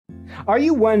Are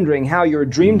you wondering how your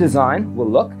dream design will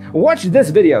look? Watch this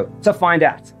video to find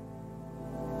out.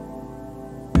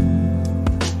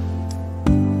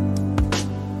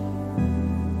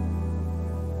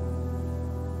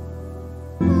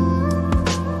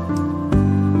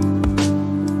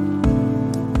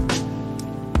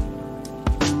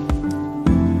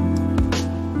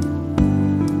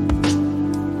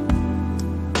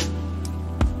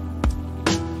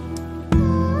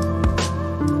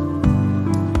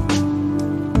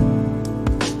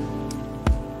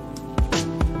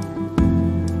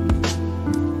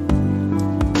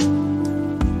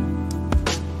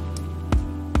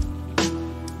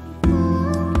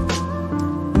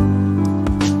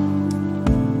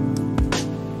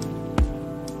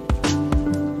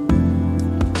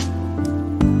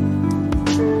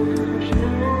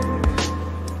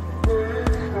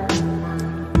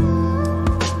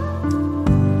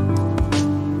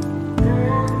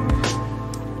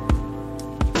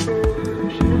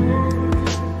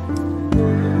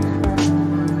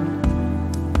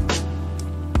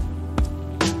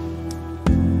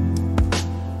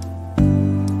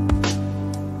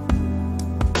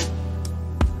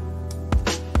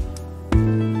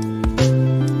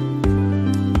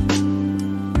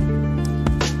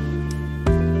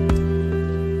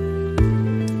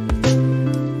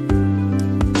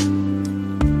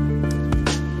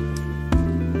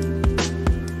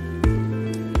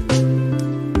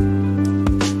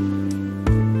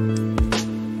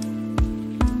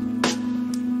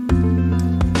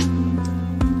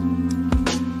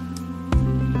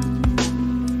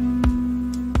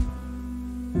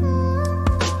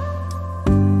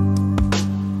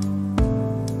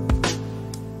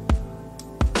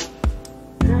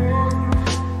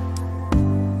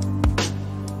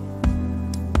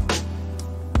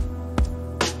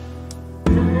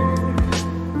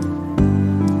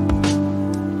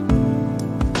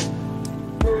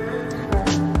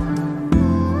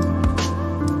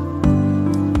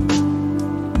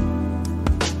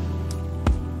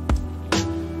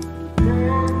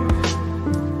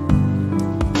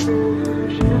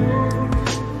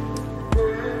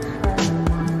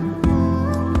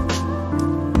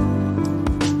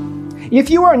 If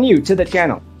you are new to the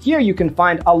channel, here you can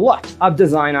find a lot of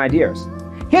design ideas.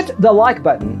 Hit the like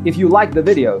button if you like the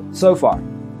video so far.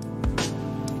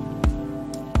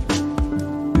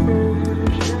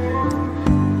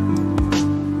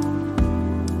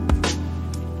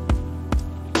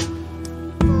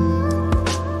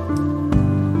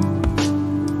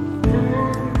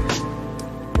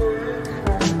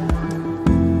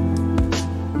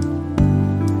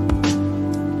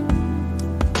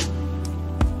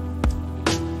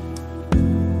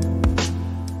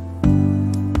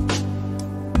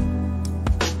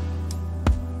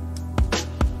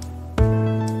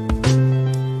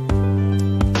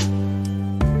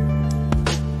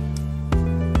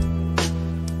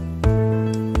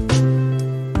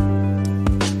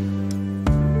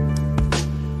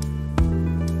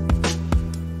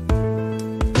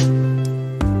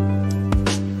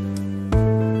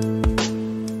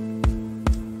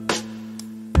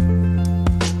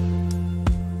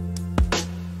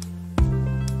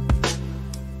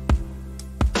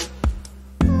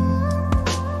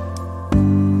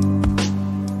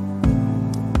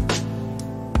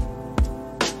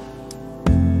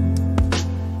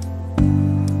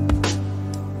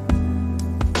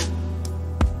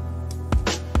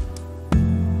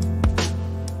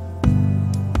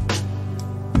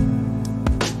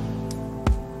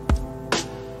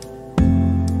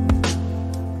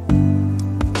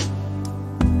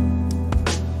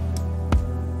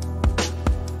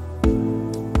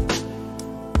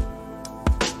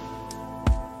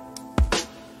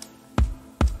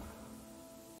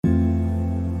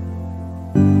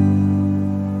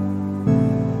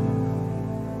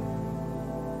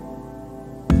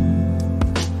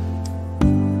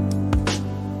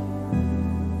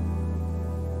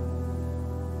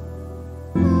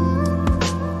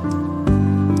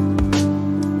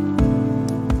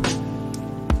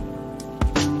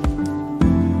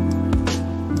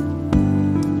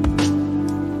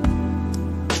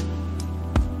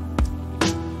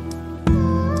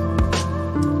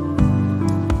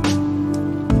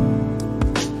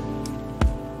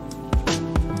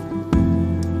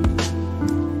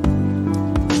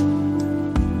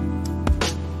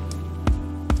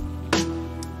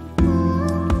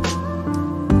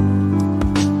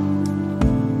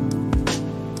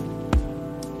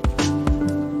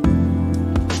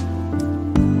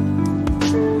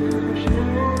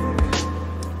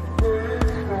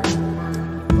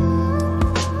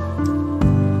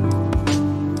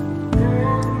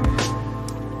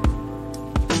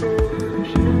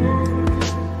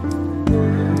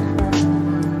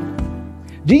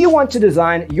 Do you want to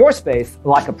design your space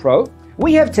like a pro?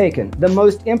 We have taken the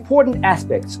most important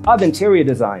aspects of interior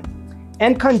design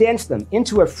and condensed them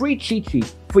into a free cheat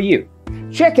sheet for you.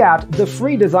 Check out the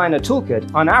free designer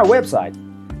toolkit on our website,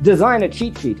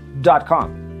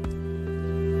 designercheatsheet.com.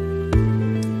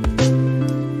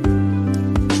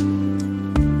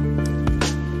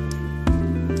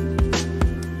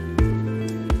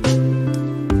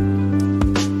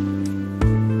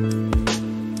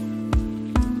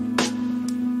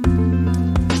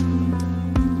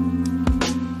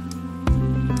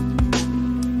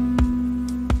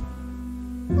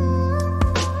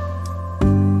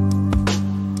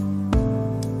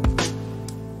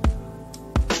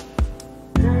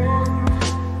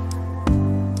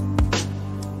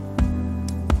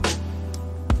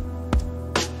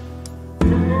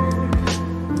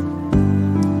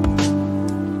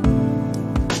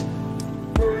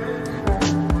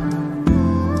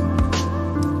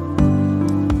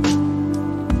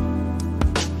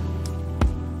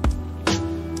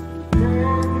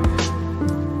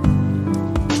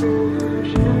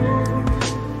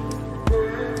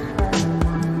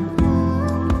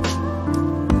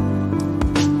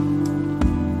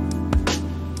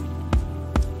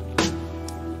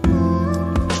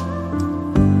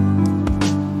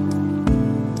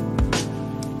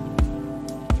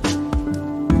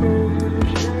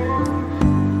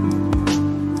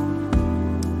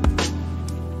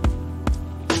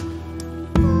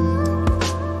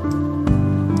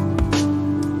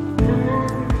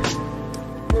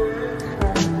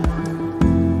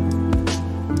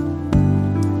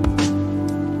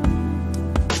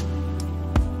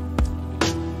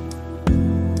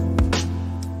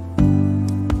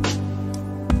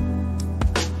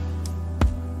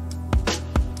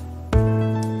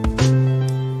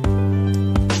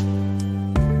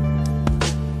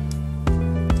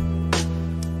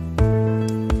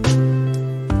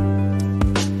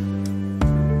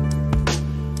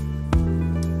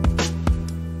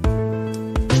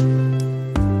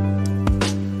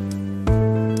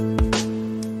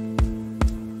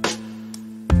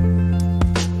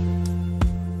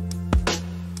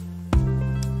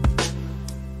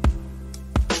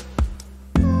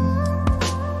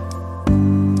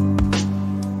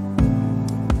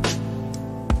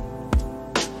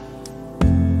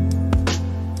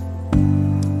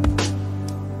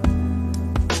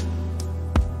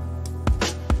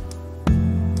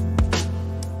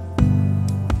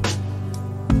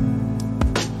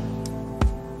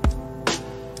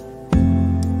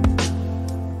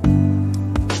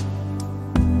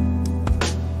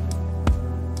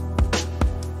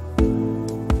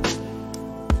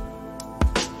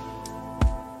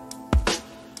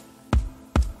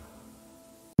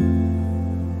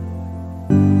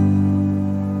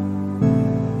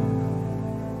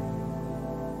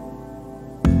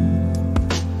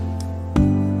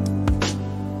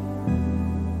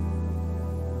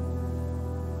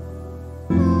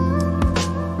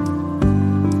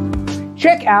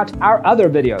 Check out our other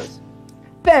videos.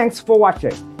 Thanks for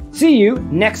watching. See you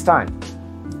next time.